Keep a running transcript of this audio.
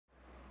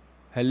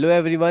Hello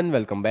everyone,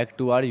 welcome back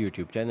to our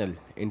YouTube channel.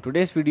 In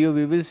today's video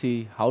we will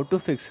see how to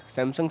fix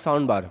Samsung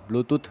soundbar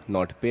Bluetooth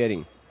not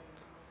pairing.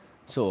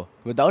 So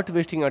without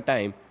wasting your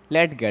time,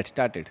 let's get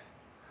started.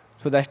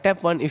 So the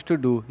step 1 is to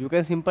do, you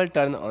can simply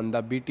turn on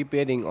the BT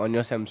pairing on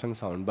your Samsung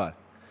soundbar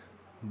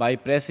by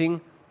pressing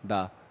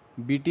the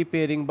BT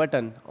pairing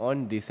button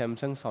on the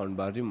Samsung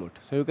soundbar remote.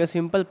 So you can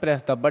simply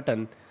press the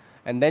button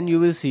and then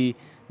you will see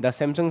the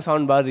Samsung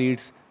soundbar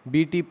reads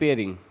BT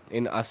pairing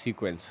in a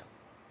sequence.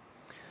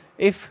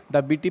 If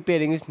the BT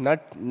pairing is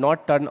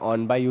not turned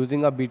on by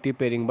using a BT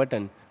pairing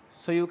button,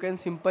 so you can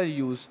simply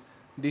use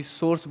the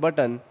source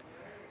button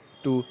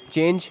to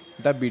change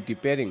the BT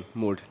pairing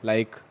mode.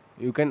 Like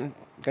you can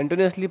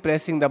continuously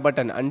pressing the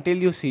button until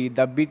you see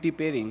the BT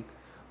pairing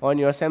on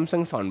your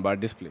Samsung soundbar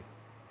display.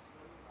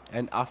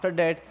 And after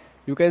that,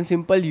 you can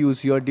simply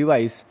use your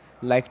device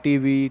like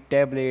TV,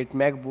 tablet,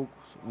 MacBook,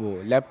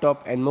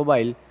 laptop and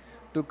mobile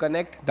to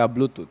connect the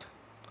Bluetooth.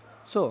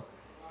 So,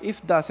 if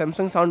the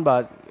Samsung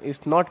soundbar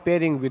is not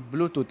pairing with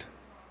Bluetooth,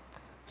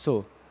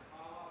 so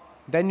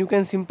then you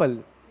can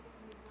simple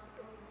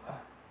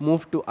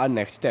move to our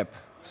next step.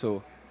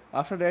 So,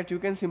 after that you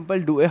can simply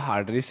do a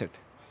hard reset.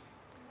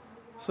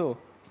 So,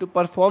 to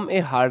perform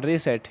a hard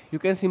reset, you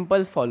can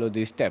simply follow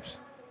these steps.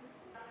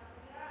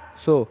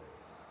 So,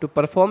 to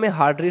perform a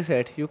hard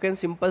reset, you can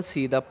simply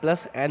see the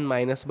plus and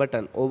minus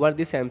button over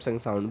the Samsung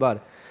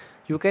soundbar.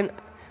 You can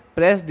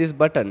press this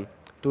button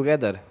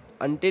together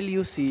until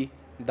you see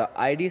the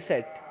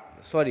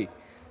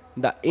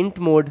the int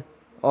mode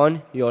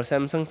on your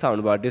Samsung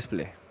soundbar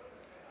display.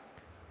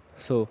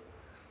 So,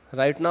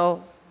 right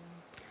now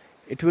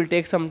it will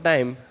take some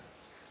time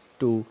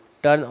to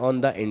turn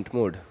on the int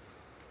mode.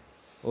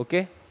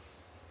 Okay.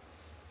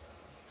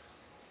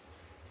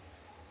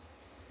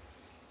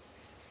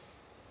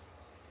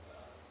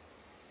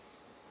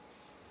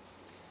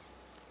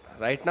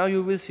 Right now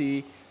you will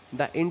see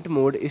the int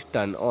mode is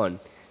turned on.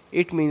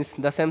 It means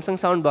the Samsung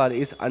soundbar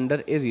is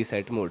under a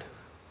reset mode.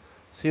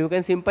 So you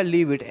can simply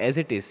leave it as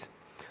it is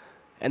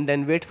and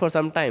then wait for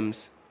some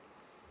times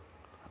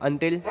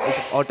until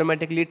it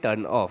automatically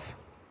turn off.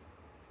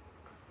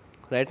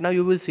 Right now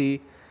you will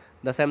see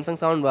the Samsung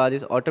soundbar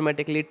is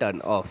automatically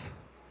turned off.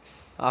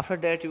 After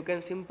that you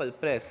can simply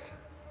press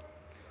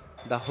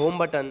the home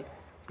button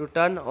to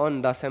turn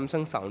on the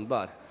Samsung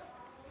soundbar.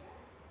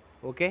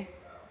 Okay.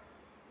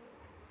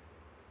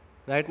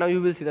 Right now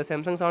you will see the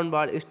Samsung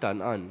soundbar is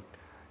turned on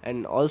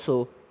and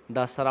also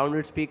the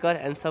surrounded speaker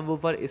and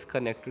subwoofer is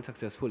connected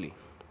successfully.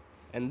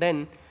 And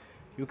then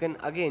you can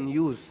again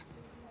use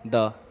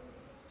the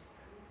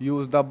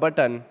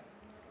button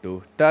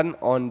to turn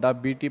on the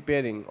BT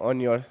pairing on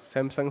your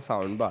Samsung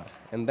soundbar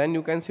and then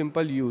you can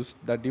simply use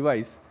the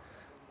device.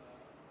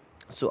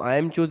 So I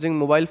am choosing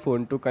mobile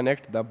phone to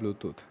connect the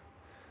Bluetooth.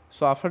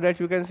 So after that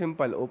you can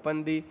simply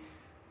open the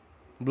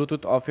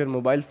Bluetooth of your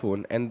mobile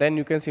phone and then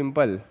you can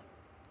simply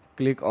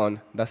click on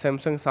the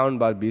Samsung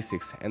soundbar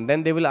B6 and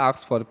then they will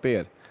ask for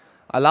pair.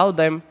 Allow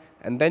them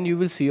and then you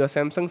will see your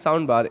Samsung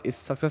soundbar is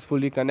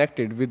successfully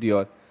connected with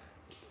your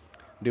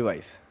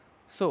device.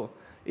 So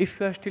if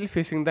you are still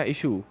facing the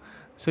issue,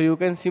 so you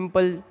can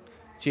simply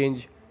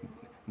change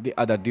the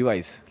other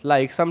device.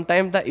 Like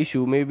sometimes the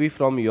issue may be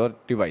from your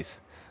device.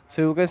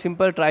 So you can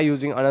simply try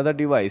using another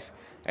device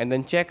and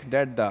then check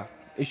that the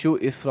issue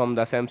is from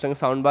the Samsung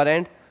soundbar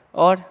end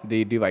or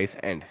the device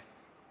end.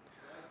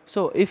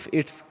 So if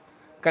it's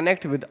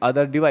connect with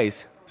other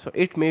device, so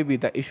it may be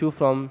the issue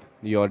from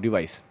your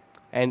device,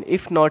 and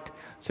if not,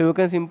 so you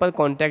can simply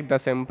contact the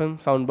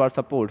Samsung soundbar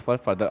support for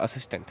further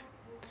assistance.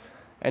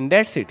 And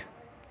that's it.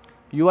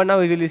 You are now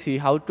easily see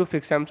how to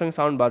fix Samsung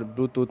soundbar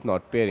Bluetooth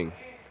not pairing.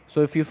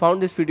 So if you found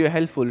this video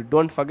helpful,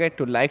 don't forget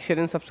to like, share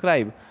and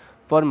subscribe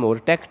for more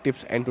tech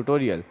tips and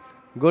tutorial.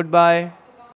 Goodbye.